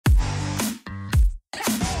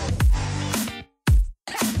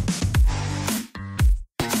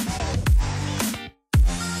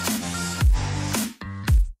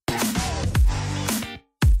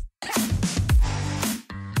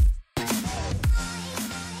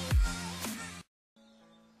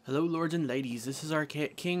Hello, lords and ladies. This is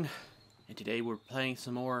Archaic King, and today we're playing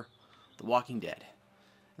some more The Walking Dead.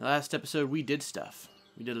 In the last episode, we did stuff.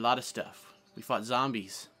 We did a lot of stuff. We fought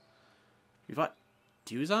zombies. We fought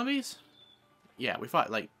 2 zombies? Yeah, we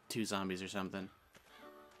fought like 2 zombies or something.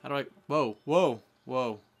 How do I... Whoa, whoa,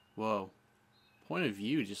 whoa, whoa. Point of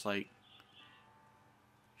view, just like...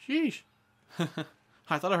 Sheesh.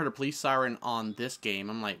 I thought I heard a police siren on this game.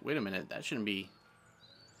 I'm like, wait a minute, that shouldn't be...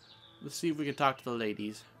 Let's see if we can talk to the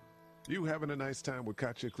ladies. You having a nice time with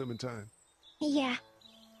Katya, Clementine? Yeah.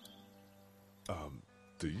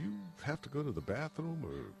 Do you have to go to the bathroom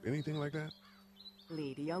or anything like that?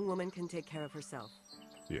 Lee, the young woman can take care of herself.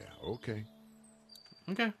 Yeah, okay.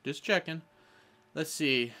 Okay, just checking. Let's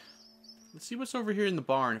see. Let's see what's over here in the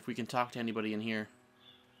barn, if we can talk to anybody in here.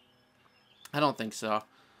 I don't think so.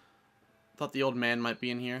 Thought the old man might be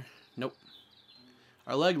in here. Nope.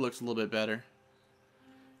 Our leg looks a little bit better.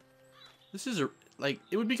 This is like,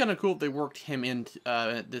 it would be kind of cool if they worked him into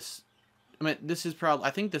this. I mean, this is probably,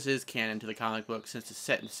 I think this is canon to the comic book since it's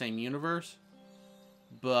set in the same universe.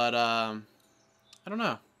 But, I don't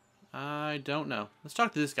know. I don't know. Let's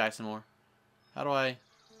talk to this guy some more. How do I...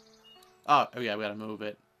 Oh yeah, we gotta move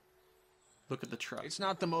it. Look at the truck. It's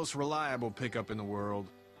not the most reliable pickup in the world,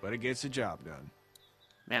 but it gets the job done.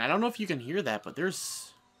 Man, I don't know if you can hear that, but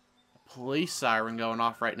there's a police siren going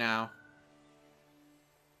off right now.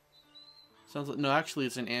 Sounds like... No, actually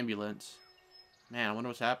it's an ambulance. Man, I wonder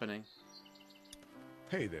what's happening.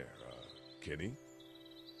 Hey there, Kenny.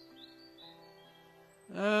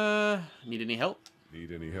 Need any help?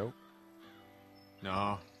 Need any help?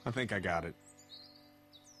 No, I think I got it.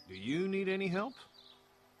 Do you need any help?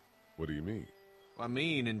 What do you mean? I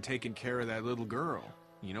mean, in taking care of that little girl.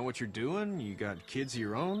 You know what you're doing? You got kids of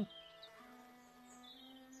your own?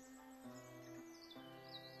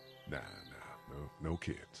 Nah, no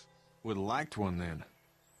kids. Would've liked one then.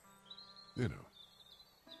 You know.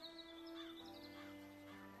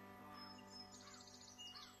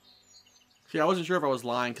 See, I wasn't sure if I was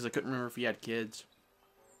lying because I couldn't remember if he had kids.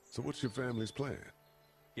 So what's your family's plan?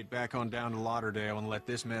 Get back on down to Lauderdale and let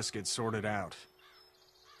this mess get sorted out.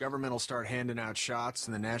 Government will start handing out shots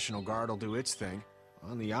and the National Guard will do its thing.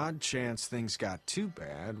 On the odd chance things got too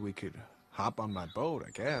bad, we could hop on my boat, I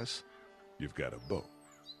guess. You've got a boat.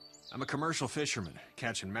 I'm a commercial fisherman,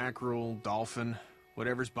 catching mackerel, dolphin,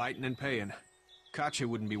 whatever's biting and paying. Katya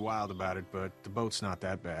wouldn't be wild about it, but the boat's not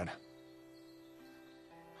that bad.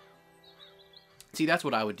 See, that's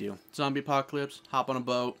what I would do. Zombie apocalypse, hop on a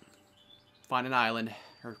boat, find an island,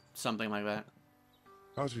 or something like that.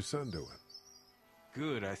 How's your son doing?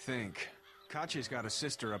 Good, I think. Katya's got a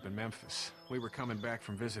sister up in Memphis. We were coming back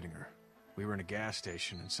from visiting her. We were in a gas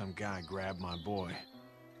station and some guy grabbed my boy.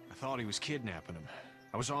 I thought he was kidnapping him.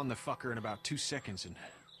 I was on the fucker in about 2 seconds and...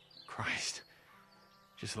 Christ.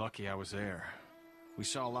 Just lucky I was there. We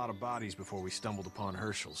saw a lot of bodies before we stumbled upon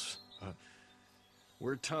Hershel's.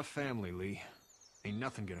 We're a tough family, Lee. Ain't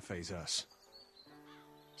nothing gonna faze us.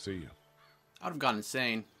 See you. I would have gone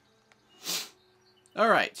insane.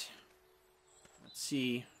 Alright. Let's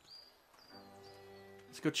see.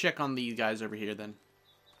 Let's go check on these guys over here then.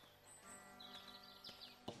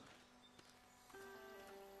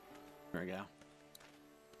 There we go.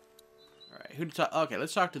 Alright, who to talk? Okay,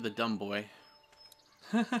 let's talk to the dumb boy.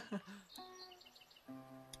 You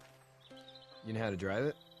know how to drive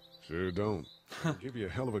it? Sure don't. Give you a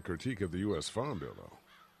hell of a critique of the U.S. Farm Bill, though.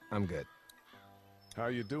 I'm good. How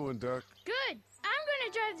you doing, Duck? Good. I'm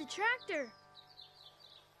gonna drive the tractor.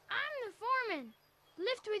 I'm the foreman.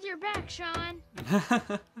 Lift with your back, Sean.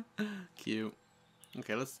 Cute.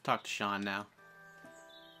 Okay, let's talk to Sean now.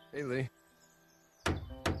 Hey, Lee.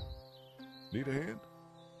 Need a hand?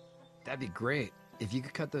 That'd be great. If you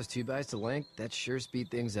could cut those 2x to length, that'd sure speed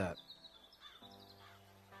things up.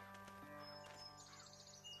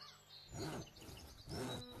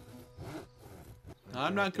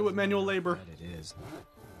 I'm not good with manual labor. That it is.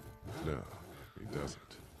 No, he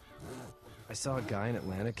doesn't. I saw a guy in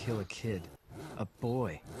Atlanta kill a kid. A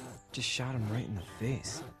boy. Just shot him right in the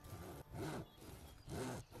face.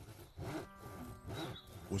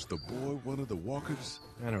 Was the boy one of the walkers?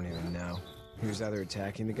 I don't even know. He was either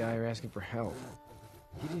attacking the guy or asking for help.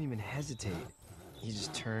 He didn't even hesitate. He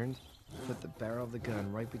just turned, put the barrel of the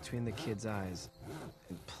gun right between the kid's eyes,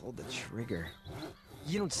 and pulled the trigger.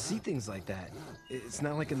 You don't see things like that. It's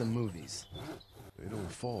not like in the movies. They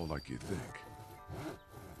don't fall like you think.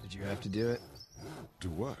 Did you have to do it?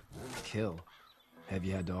 Do what? Kill. Have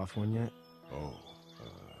you had to off one yet? Oh,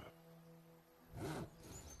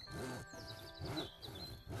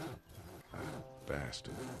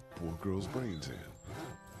 bastard. Poor girl's brains in.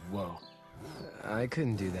 Whoa. I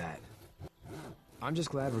couldn't do that. I'm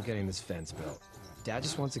just glad we're getting this fence built. Dad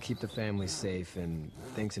just wants to keep the family safe and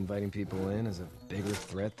thinks inviting people in is a bigger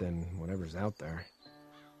threat than whatever's out there.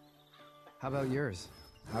 How about yours?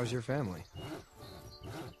 How's your family?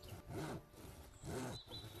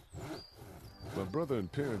 My brother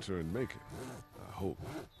and parents are in Macon. I hope.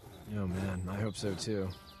 Oh man, I hope so too.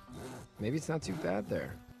 Maybe it's not too bad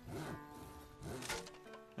there.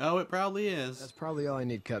 Oh, it probably is. That's probably all I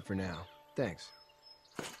need cut for now. Thanks.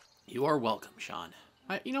 You are welcome, Sean.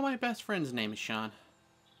 You know, my best friend's name is Sean.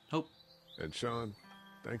 Hope. And Sean,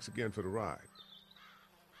 thanks again for the ride.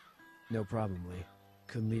 No problem, Lee.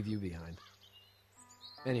 Couldn't leave you behind.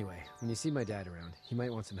 Anyway, when you see my dad around, he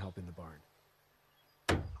might want some help in the barn.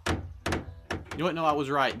 You know what? No, I was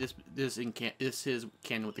right. This is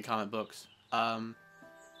canon with the comic books. And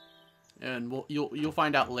you'll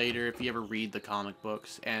find out later if you ever read the comic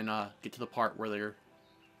books and get to the part where they're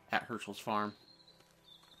at Hershel's farm.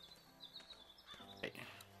 Okay.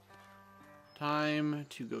 Time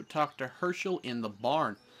to go talk to Hershel in the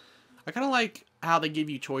barn. I kind of like how they give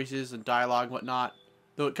you choices and dialogue and whatnot,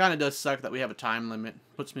 though it kind of does suck that we have a time limit.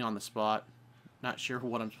 Puts me on the spot. Not sure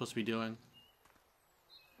what I'm supposed to be doing.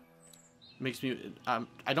 Makes me I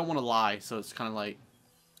don't want to lie, so it's kind of like.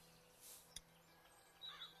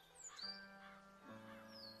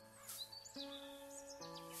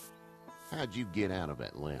 How'd you get out of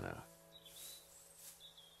Atlanta?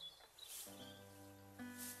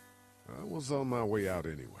 I was on my way out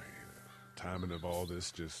anyway. Timing of all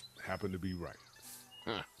this just happened to be right.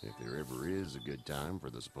 Huh, if there ever is a good time for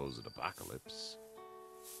the supposed apocalypse.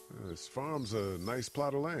 This farm's a nice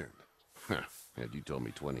plot of land. Huh, had you told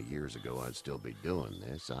me 20 years ago I'd still be doing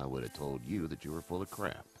this, I would have told you that you were full of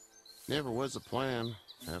crap. Never was a plan,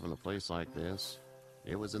 having a place like this.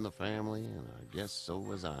 It was in the family, and I guess so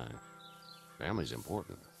was I. Family's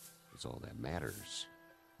important. It's all that matters.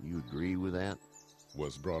 You agree with that?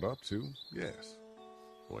 Was brought up to, yes.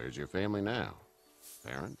 Where's your family now?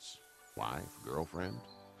 Parents? Wife? Girlfriend?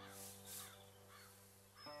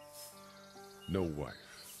 No wife.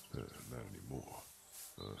 Not anymore.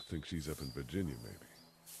 I think she's up in Virginia, maybe.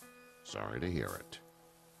 Sorry to hear it.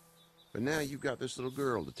 But now you've got this little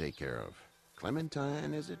girl to take care of.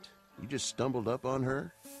 Clementine, is it? You just stumbled up on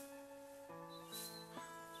her?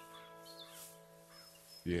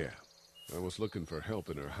 Yeah. I was looking for help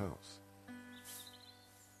in her house.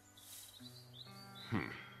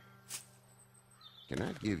 Can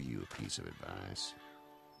I give you a piece of advice?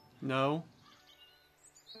 No.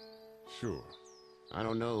 Sure. I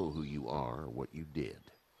don't know who you are or what you did,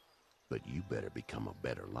 but you better become a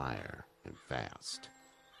better liar, and fast.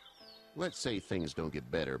 Let's say things don't get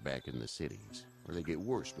better back in the cities, or they get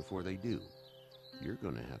worse before they do. You're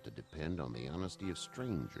gonna have to depend on the honesty of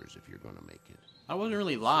strangers if you're gonna make it. I wasn't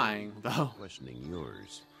really lying, though. Questioning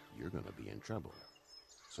yours, you're gonna be in trouble.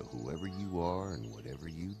 So whoever you are and whatever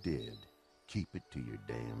you did, keep it to your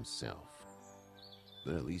damn self.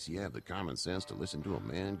 But at least you have the common sense to listen to a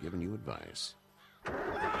man giving you advice.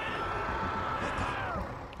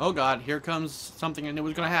 Oh god, here comes something I knew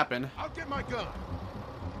was gonna happen. I'll get my gun.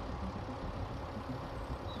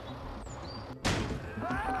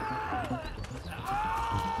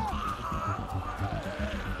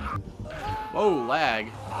 Whoa,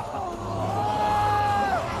 lag.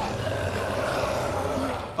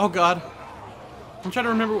 Oh god. I'm trying to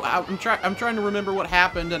remember. I'm trying to remember what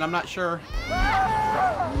happened, and I'm not sure.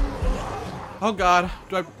 Oh god,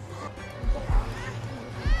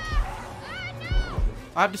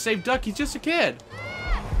 I have to save Duck. He's just a kid.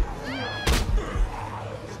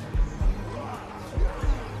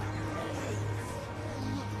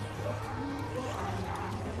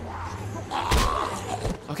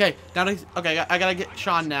 Okay, now okay, I gotta get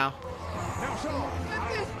Sean now.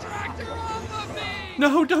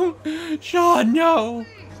 No, don't, Sean, no.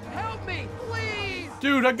 Help me, please.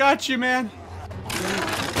 Dude, I got you, man.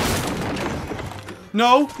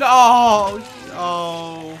 No, no,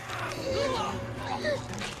 oh,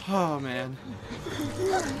 oh man.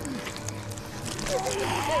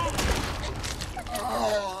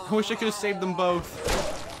 I wish I could have saved them both.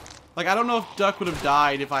 Like, I don't know if Duck would have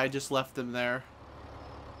died if I had just left them there.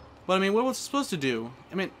 But I mean, what was it supposed to do?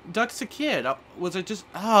 I mean, Duck's a kid. Was it just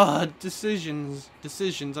decisions?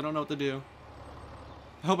 I don't know what to do.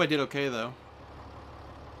 I hope I did okay though.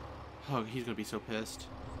 Oh, he's gonna be so pissed.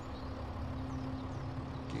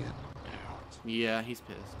 Get out. Yeah, he's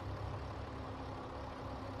pissed.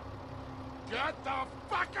 Get the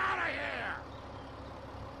fuck out of here!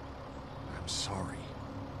 I'm sorry.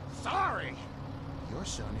 Sorry? Your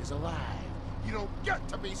son is alive. You don't get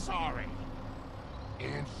to be sorry.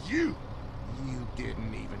 And you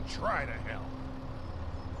didn't even try to help.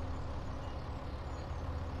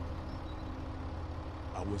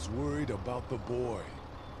 I was worried about the boy.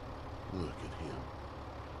 Look at him.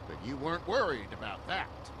 But you weren't worried about that.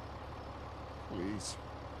 Please,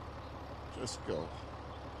 just go.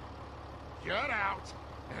 Get out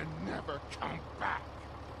and never come back.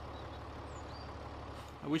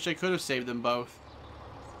 I wish I could have saved them both.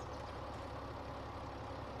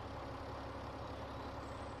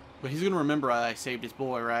 But he's gonna remember I saved his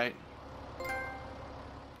boy, right?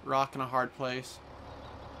 Rock in a hard place.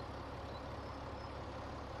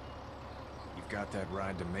 You've got that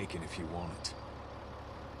ride to Macon if you want it.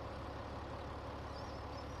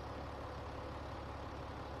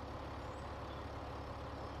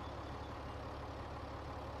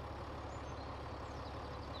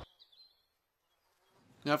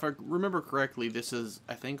 Now, if I remember correctly, this is,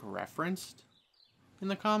 I think, referenced in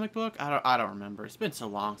the comic book. I don't remember. It's been so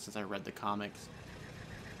long since I read the comics.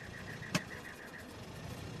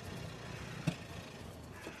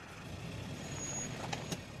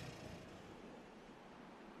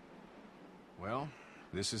 Well,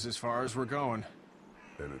 this is as far as we're going.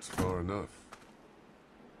 And it's far enough.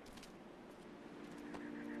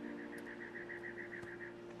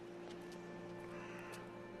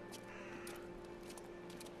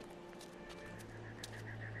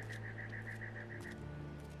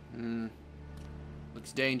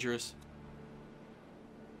 Looks dangerous.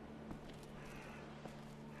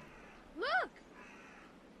 Look!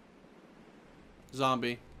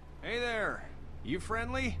 Zombie. Hey there. You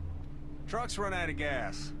friendly? Truck's run out of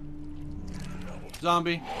gas.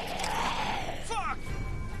 Zombie. Fuck!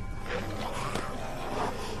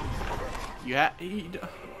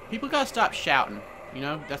 People gotta stop shouting. You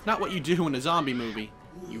know, that's not what you do in a zombie movie.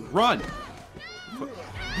 You run.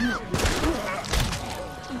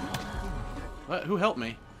 What? Who helped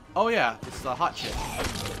me? Oh yeah, this is a hot chick.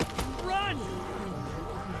 Run!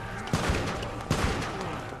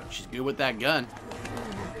 She's good with that gun.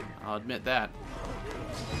 I'll admit that.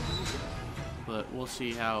 But we'll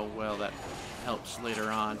see how well that helps later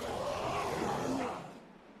on.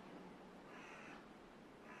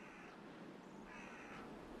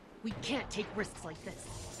 We can't take risks like this.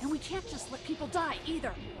 And we can't just let people die,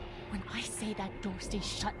 either. When I say that door stays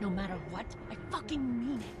shut no matter what, I fucking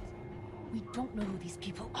mean it. We don't know who these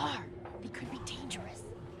people are. They could be dangerous.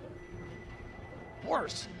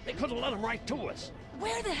 Worse, they could have let them right to us.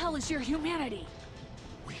 Where the hell is your humanity?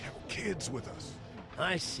 We have kids with us.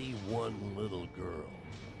 I see one little girl.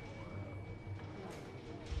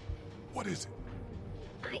 What is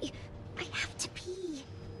it? I have to pee.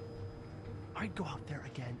 I'd go out there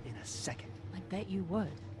again in a second. I bet you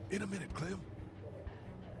would. In a minute, Clem.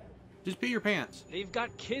 Just pee your pants, They've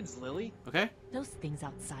got kids, Lily. okay? Those things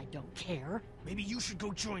outside don't care. Maybe you should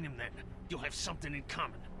go join them then. You'll have something in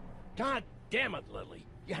common. God damn it, Lily.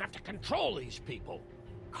 You have to control these people.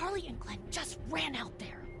 Carly and Glenn just ran out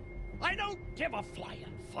there. I don't give a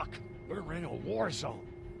flying fuck. We're in a war zone.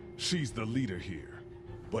 She's the leader here,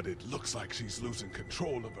 but it looks like she's losing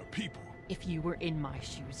control of her people. If you were in my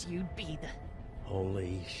shoes, you'd be the...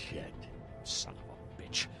 Holy shit. Son of a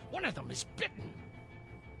bitch. One of them is bitten.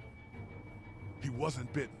 He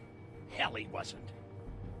wasn't bitten. Hell, he wasn't.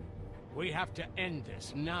 We have to end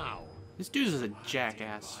this now. This dude is a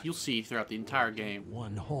jackass. You'll see throughout the entire game.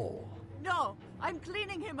 One hole. No, I'm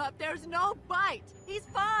cleaning him up. There's no bite. He's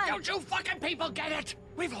fine. Don't you fucking people get it?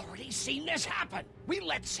 We've already seen this happen. We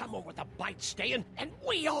let someone with a bite stay in, and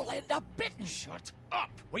we all end up bitten. Shut up.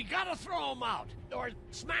 We gotta throw him out, or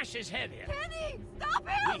smash his head in. Kenny, stop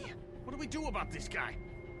him! What do we do about this guy?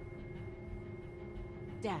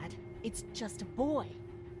 Dad, it's just a boy.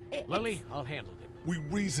 Lily, I'll handle him. We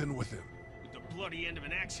reason with him. With the bloody end of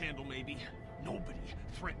an axe handle, maybe. Nobody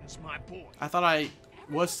threatens my boy. I thought I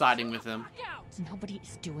was siding with him. Nobody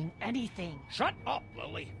is doing anything. Shut up,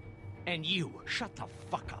 Lily. And you, shut the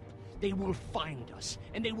fuck up. They will find us,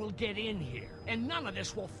 and they will get in here, and none of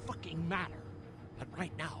this will fucking matter. But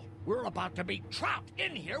right now, we're about to be trapped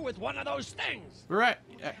in here with one of those things. Right.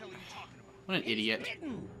 What the hell are you talking about? What an idiot.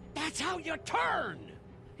 Bitten. That's how you turn.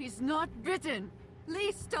 He's not bitten.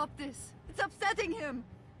 Please stop this. It's upsetting him.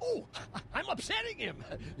 Oh, I'm upsetting him.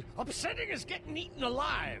 Upsetting is getting eaten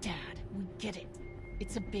alive. Dad, we get it.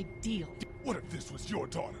 It's a big deal. What if this was your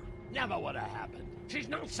daughter? Never would have happened. She's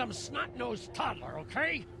not some snot-nosed toddler,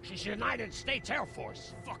 okay? She's United States Air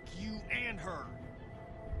Force. Fuck you and her.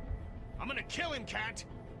 I'm gonna kill him, Cat.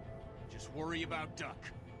 Just worry about Duck.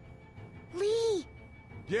 Lee,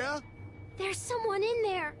 Yeah? there's someone in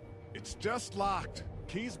there. It's just locked.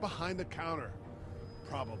 Key's behind the counter.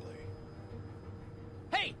 Probably.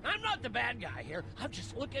 Hey, I'm not the bad guy here. I'm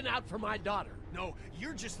just looking out for my daughter. No,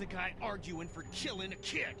 you're just the guy arguing for killing a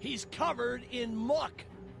kid. He's covered in muck.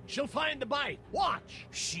 She'll find the bite. Watch.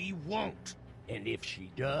 She won't. And if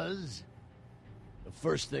she does, the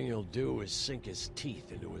first thing he'll do is sink his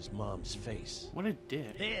teeth into his mom's face. What a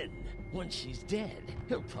dick. Then, once she's dead,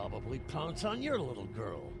 he'll probably pounce on your little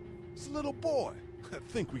girl. It's a little boy. I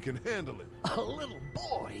think we can handle it. A little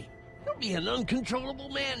boy? He'll be an uncontrollable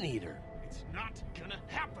man-eater. It's not gonna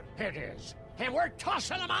happen. It is. And we're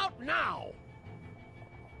tossing him out now.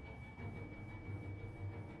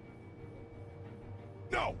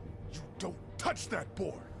 No! You don't touch that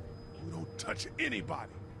boy! You don't touch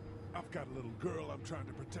anybody! I've got a little girl I'm trying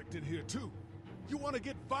to protect in here, too. You want to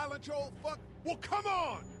get violent, you old fuck? Well, come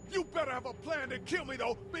on! You better have a plan to kill me,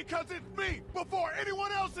 though, because it's me before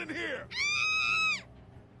anyone else in here!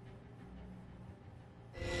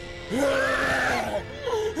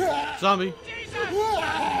 Zombie.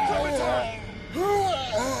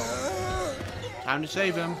 Time to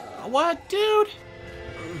save him. What, dude?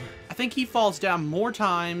 I think he falls down more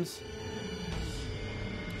times.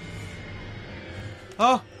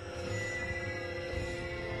 Oh.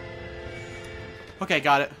 Okay,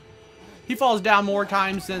 got it. He falls down more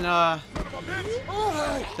times than that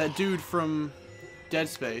dude from Dead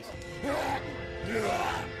Space.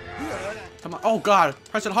 Come on. Oh god,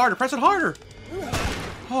 press it harder, press it harder.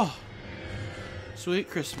 Oh. Sweet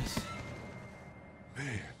Christmas.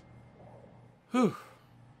 Man. Whew.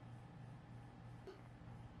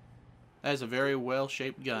 That is a very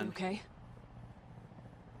well-shaped gun. Okay.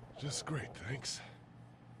 Just great, thanks.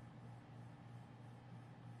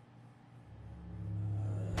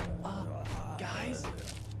 Guys?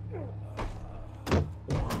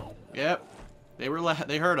 Yep. They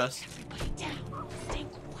heard us. Lay down. Stay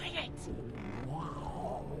quiet.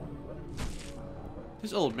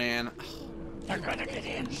 This old man. They're gonna get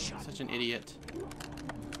in. Such an idiot.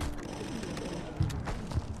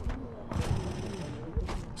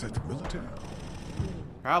 Is that the military?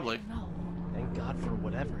 Probably. Thank God for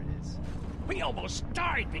whatever it is. We almost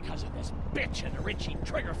died because of this bitch and the Richie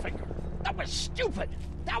Triggerfinger. That was stupid.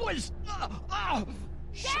 That was... Dad!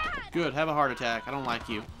 Good, have a heart attack. I don't like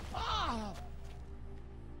you.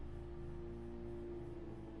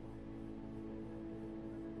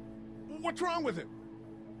 What's wrong with him?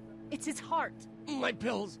 It's his heart. My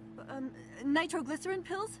pills. Nitroglycerin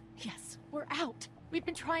pills? Yes, we're out. We've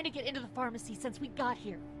been trying to get into the pharmacy since we got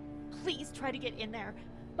here. Please try to get in there.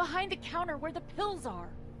 Behind the counter where the pills are.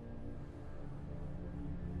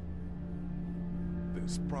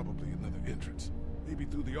 There's probably another entrance. Maybe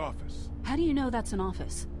through the office. How do you know that's an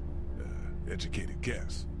office? Educated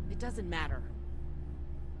guess. It doesn't matter.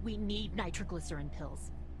 We need nitroglycerin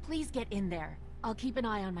pills. Please get in there. I'll keep an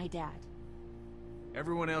eye on my dad.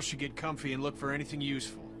 Everyone else should get comfy and look for anything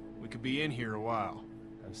useful. We could be in here a while.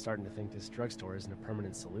 I'm starting to think this drugstore isn't a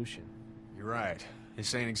permanent solution. You're right.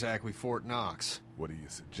 This ain't exactly Fort Knox. What do you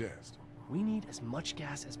suggest? We need as much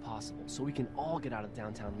gas as possible so we can all get out of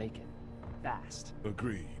downtown Macon. Fast.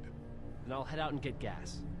 Agreed. Then I'll head out and get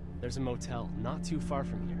gas. There's a motel not too far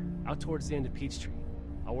from here, out towards the end of Peachtree.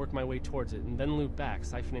 I'll work my way towards it and then loop back,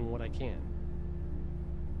 siphoning what I can.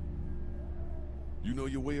 You know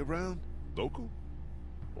your way around? Local?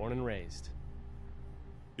 Born and raised.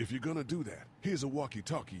 If you're gonna do that, here's a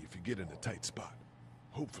walkie-talkie if you get in a tight spot.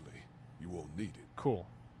 Hopefully, you won't need it. Cool.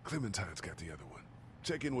 Clementine's got the other one.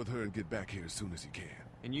 Check in with her and get back here as soon as you can.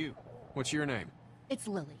 And you? What's your name? It's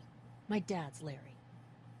Lily. My dad's Larry.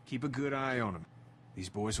 Keep a good eye on him. These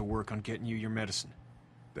boys will work on getting you your medicine.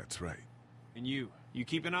 That's right. And you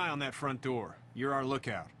keep an eye on that front door. You're our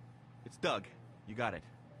lookout. It's Doug. You got it.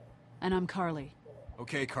 And I'm Carly.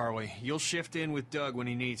 Okay, Carly. You'll shift in with Doug when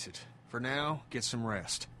he needs it. For now, get some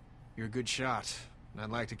rest. You're a good shot, and I'd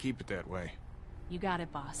like to keep it that way. You got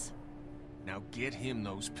it, boss. Now get him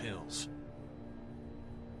those pills.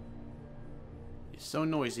 It's so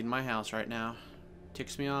noisy in my house right now.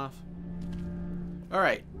 Ticks me off.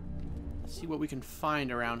 Alright. Let's see what we can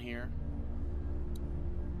find around here.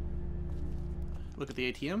 Look at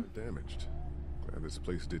the ATM. Damaged. Glad this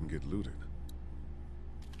place didn't get looted.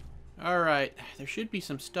 Alright. There should be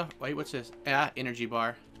some stuff. Wait, what's this? Ah, energy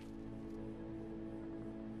bar.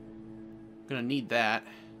 Gonna need that.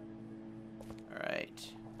 Alright.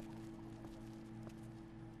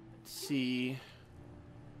 Let's see.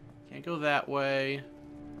 Can't go that way.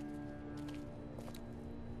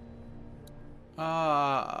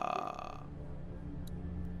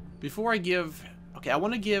 Before I give... Okay, I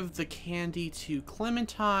want to give the candy to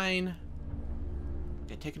Clementine.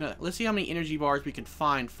 Okay, take another... Let's see how many energy bars we can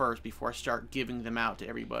find first before I start giving them out to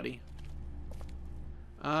everybody.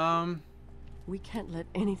 We can't let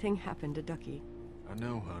anything happen to Ducky. I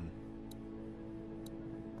know, hun.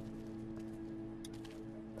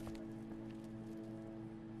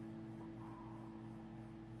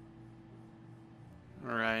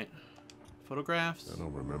 Photographs? I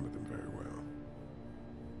don't remember them very well.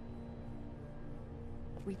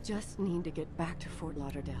 We just need to get back to Fort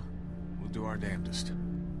Lauderdale. We'll do our damnedest.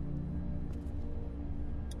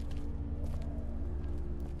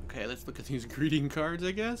 Okay, let's look at these greeting cards,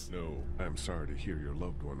 I guess. No, I'm sorry to hear your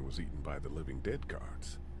loved one was eaten by the living dead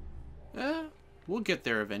cards. We'll get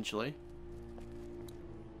there eventually.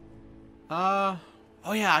 Oh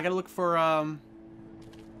yeah, I gotta look for,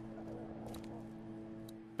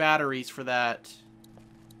 batteries for that.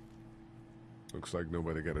 Looks like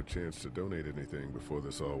nobody got a chance to donate anything before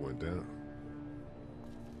this all went down.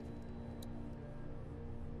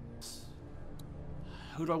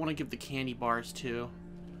 Who do I want to give the candy bars to?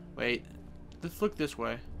 Wait, let's look this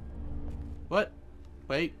way. What?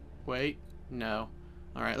 Wait, no.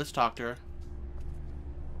 Alright, let's talk to her.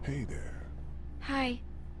 Hey there. Hi.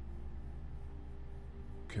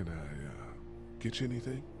 Can I, get you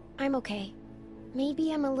anything? I'm okay.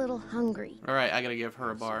 Maybe I'm a little hungry. Alright, I gotta give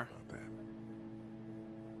her a bar.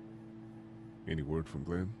 Any word from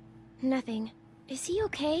Glenn? Nothing. Is he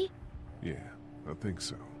okay? Yeah, I think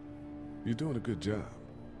so. You're doing a good job.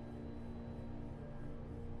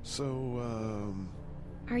 So,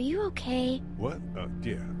 Are you okay? what?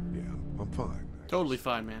 Yeah, I'm fine. Totally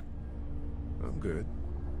fine, man. I'm good.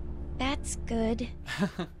 That's good.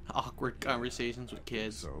 Awkward conversations with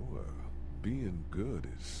kids. So, being good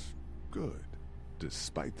is good,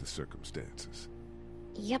 despite the circumstances.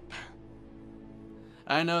 Yep.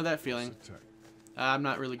 I know that feeling. I'm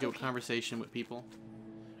not really good with conversation with people.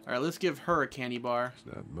 Alright, let's give her a candy bar. It's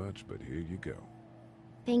not much, but here you go.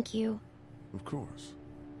 Thank you. Of course.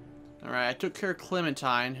 Alright, I took care of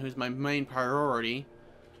Clementine, who's my main priority.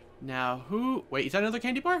 Now, who... Wait, is that another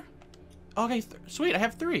candy bar? Okay, sweet, I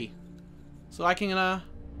have 3. So I can,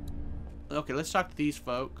 Okay, let's talk to these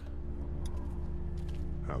folk.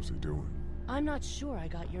 How's he doing? I'm not sure I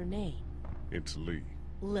got your name. It's Lee.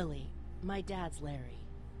 Lily. My dad's Larry.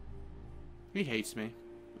 He hates me.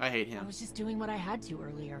 I hate I him. was just doing what I had to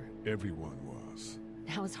earlier. Everyone was.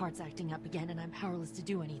 Now his heart's acting up again and I'm powerless to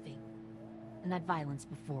do anything. And that violence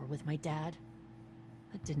before with my dad,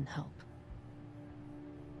 that didn't help.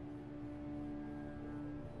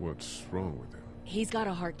 What's wrong with him? He's got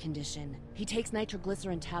a heart condition. He takes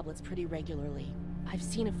nitroglycerin tablets pretty regularly. I've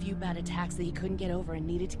seen a few bad attacks that he couldn't get over and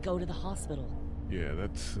needed to go to the hospital. Yeah,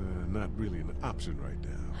 that's not really an option right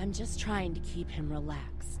now. I'm just trying to keep him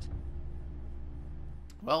relaxed.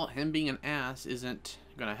 Well, him being an ass isn't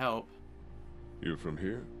gonna help. You're from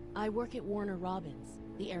here? I work at Warner Robins,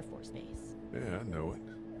 the Air Force Base. Yeah, I know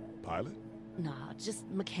it. Pilot? Nah, just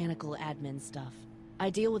mechanical admin stuff. I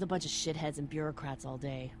deal with a bunch of shitheads and bureaucrats all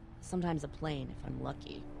day. Sometimes a plane, if I'm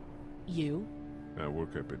lucky. You? I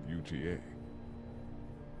work up at UGA.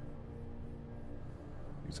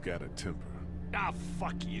 He's got a temper. Ah,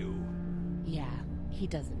 fuck you. Yeah, he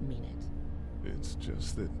doesn't mean it. It's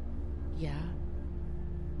just that... Yeah?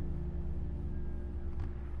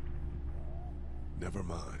 Never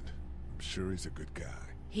mind. I'm sure he's a good guy.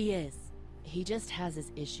 He is. He just has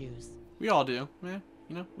his issues. We all do, man.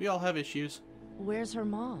 You know, we all have issues. Where's her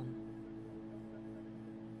mom?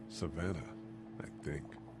 Savannah, I think.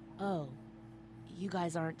 Oh, you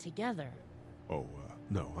guys aren't together. Oh,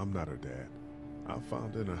 no, I'm not her dad. I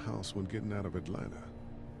found her in a house when getting out of Atlanta.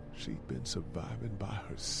 She'd been surviving by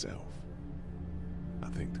herself. I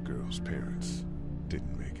think the girl's parents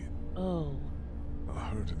didn't make it. Oh. I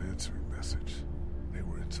heard an answering message. They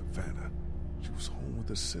were in Savannah. She was home with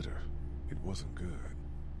a sitter. It wasn't good.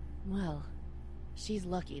 Well, she's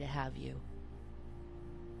lucky to have you.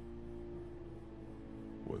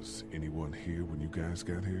 Was anyone here when you guys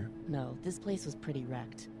got here? No, this place was pretty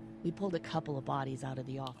wrecked. We pulled a couple of bodies out of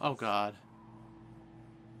the office. Oh, God.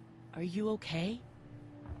 Are you okay?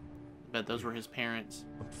 Bet those were his parents.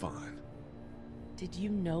 I'm fine. Did you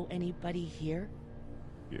know anybody here?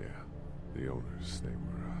 Yeah, the owners,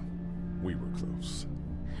 we were close.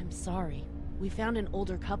 I'm sorry. We found an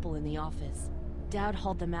older couple in the office. Dad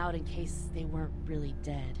hauled them out in case they weren't really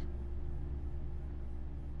dead.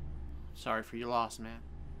 Sorry for your loss, man.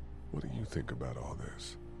 What do you think about all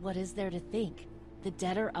this? What is there to think? The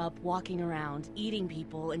dead are up, walking around, eating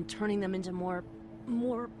people, and turning them into more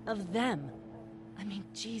of them. I mean,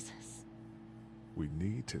 Jesus. We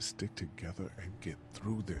need to stick together and get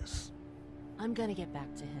through this. I'm gonna get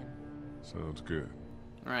back to him. Sounds good.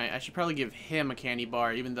 Alright, I should probably give him a candy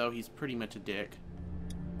bar, even though he's pretty much a dick.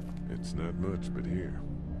 It's not much, but here.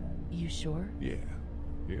 You sure? Yeah.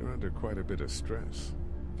 You're under quite a bit of stress.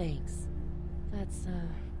 Thanks. That's,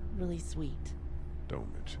 really sweet.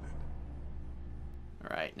 Don't mention it.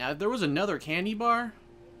 Alright, now if there was another candy bar,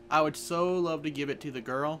 I would so love to give it to the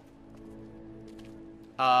girl.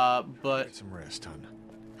 But Get some rest, hon.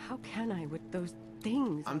 How can I with those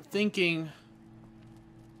things? I'm thinking...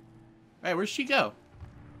 Hey, where'd she go?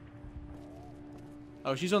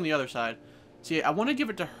 Oh, she's on the other side. See, I want to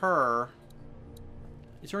give it to her.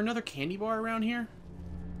 Is there another candy bar around here?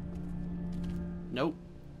 Nope.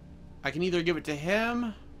 I can either give it to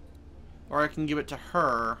him, or I can give it to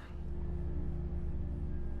her.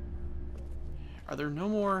 Are there no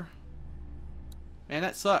more? Man,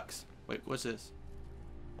 that sucks. Wait, what's this?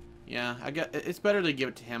 Yeah, it's better to give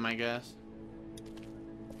it to him, I guess.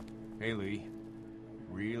 Hey, Lee. You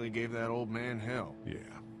really gave that old man hell. Yeah.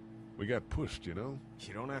 We got pushed, you know?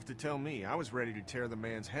 You don't have to tell me. I was ready to tear the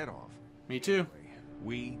man's head off. Me too.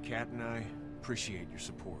 We, Kat and I, appreciate your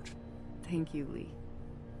support. Thank you, Lee.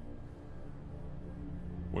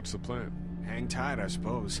 What's the plan? Hang tight, I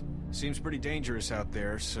suppose. Seems pretty dangerous out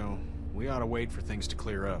there, so we ought to wait for things to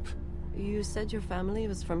clear up. You said your family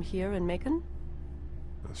was from here in Macon?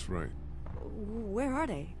 That's right. Where are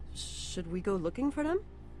they? Should we go looking for them?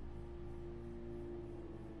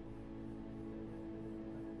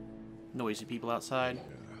 Noisy people outside.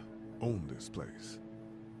 Own this place.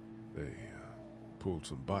 They pulled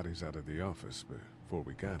some bodies out of the office before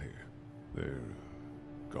we got here. They're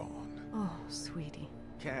gone. Oh, sweetie.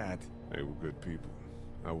 Kat. They were good people.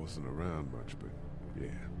 I wasn't around much, but yeah,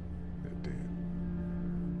 they're dead.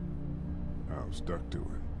 How's Duck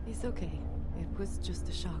doing? He's okay. It was just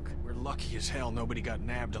a shock. We're lucky as hell nobody got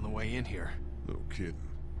nabbed on the way in here. No kidding.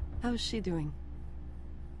 How's she doing?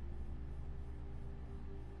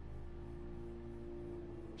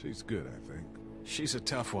 She's good, I think. She's a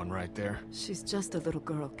tough one right there. She's just a little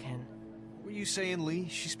girl, Ken. Were you saying, Lee,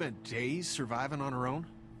 she spent days surviving on her own?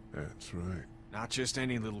 That's right. Not just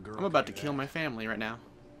any little girl. I'm about to kill my family right now.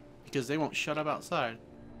 Because they won't shut up outside.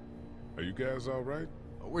 Are you guys all right?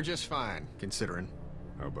 We're just fine, considering.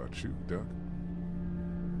 How about you, Duck?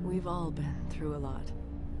 We've all been through a lot.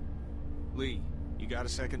 Lee, you got a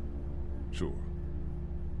second? Sure.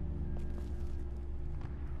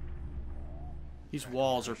 These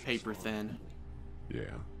walls are paper thin.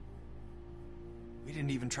 Yeah. We didn't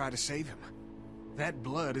even try to save him. That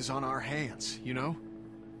blood is on our hands, you know?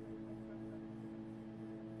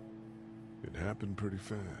 It happened pretty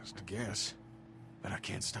fast. I guess. But I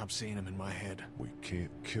can't stop seeing him in my head. We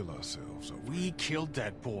can't kill ourselves over We killed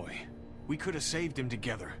that boy. We could have saved him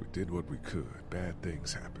together. We did what we could. Bad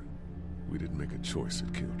things happen. We didn't make a choice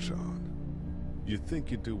that killed Sean. You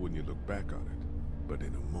think you do when you look back on it. But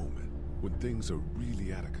in a moment, when things are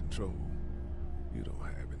really out of control, you don't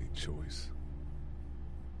have any choice.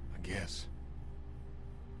 I guess.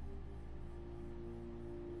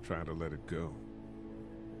 Try to let it go.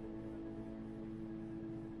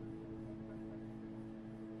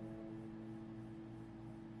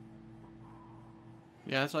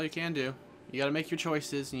 Yeah, that's all you can do. You gotta make your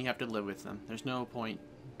choices and you have to live with them. There's no point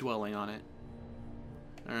dwelling on it.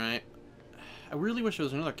 Alright. I really wish there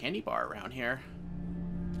was another candy bar around here.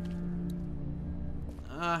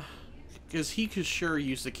 Because he could sure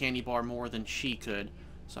use the candy bar more than she could.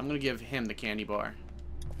 So I'm gonna give him the candy bar.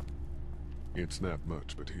 It's not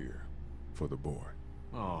much, but here. For the boy.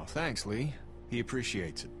 Oh, thanks, Lee. He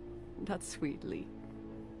appreciates it. That's sweet, Lee.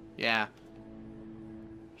 Yeah.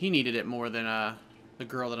 He needed it more than, the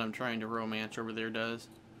girl that I'm trying to romance over there does.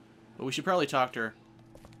 But we should probably talk to her.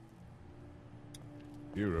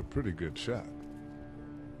 You're a pretty good shot.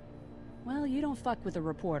 Well, you don't fuck with a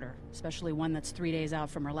reporter, especially one that's 3 days out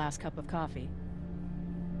from her last cup of coffee.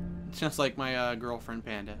 Sounds like my, girlfriend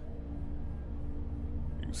Panda.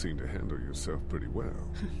 You seem to handle yourself pretty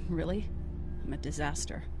well. Really? I'm a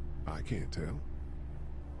disaster. I can't tell.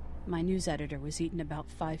 My news editor was eaten about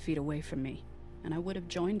 5 feet away from me, and I would have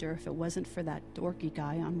joined her if it wasn't for that dorky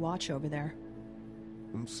guy on watch over there.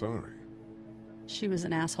 I'm sorry. She was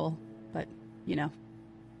an asshole, but, you know.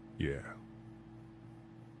 Yeah.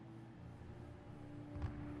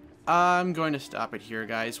 I'm going to stop it here,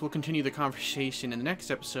 guys. We'll continue the conversation in the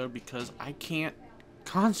next episode because I can't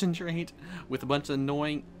concentrate with a bunch of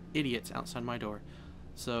annoying idiots outside my door.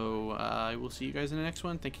 So, I will see you guys in the next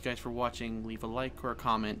one. Thank you guys for watching. Leave a like or a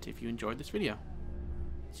comment if you enjoyed this video.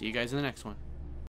 See you guys in the next one.